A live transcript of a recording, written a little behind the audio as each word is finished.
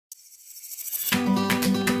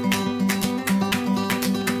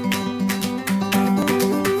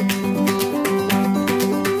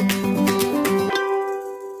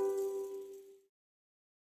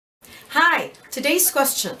Today's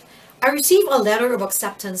question. I received a letter of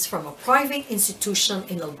acceptance from a private institution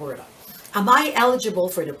in Alberta. Am I eligible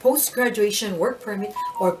for the Post-Graduation Work Permit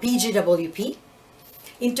or PGWP?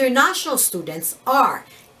 International students are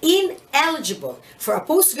ineligible for a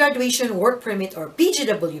Post-Graduation Work Permit or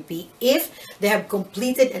PGWP if they have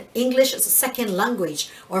completed an English as a second language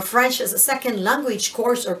or French as a second language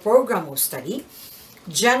course or program of study,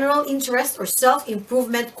 general interest or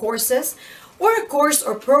self-improvement courses, or a course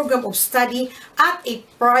or program of study at a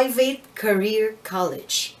private career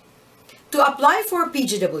college. To apply for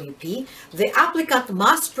PGWP, the applicant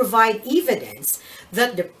must provide evidence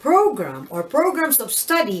that the program or programs of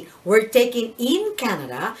study were taken in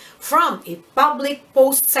Canada from a public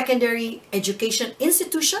post-secondary education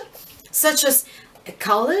institution, such as a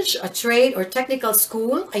college, a trade or technical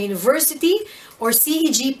school, a university, or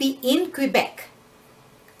CEGP in Quebec,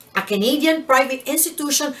 a Canadian private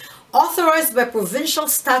institution authorized by provincial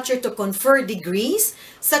statute to confer degrees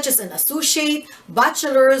such as an associate,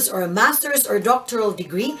 bachelor's, or a master's or doctoral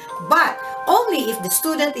degree, but only if the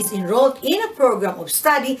student is enrolled in a program of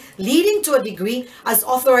study leading to a degree as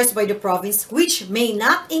authorized by the province, which may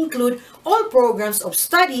not include all programs of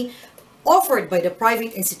study offered by the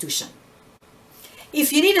private institution.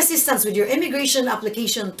 If you need assistance with your immigration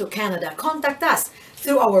application to Canada, contact us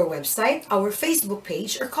through our website, our Facebook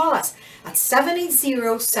page, or call us at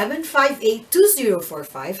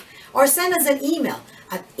 780-758-2045 or send us an email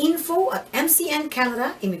at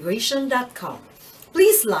info@mcncanadaimmigration.com.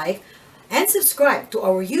 Please like and subscribe to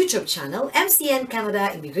our YouTube channel, MCN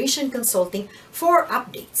Canada Immigration Consulting, for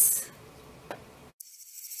updates.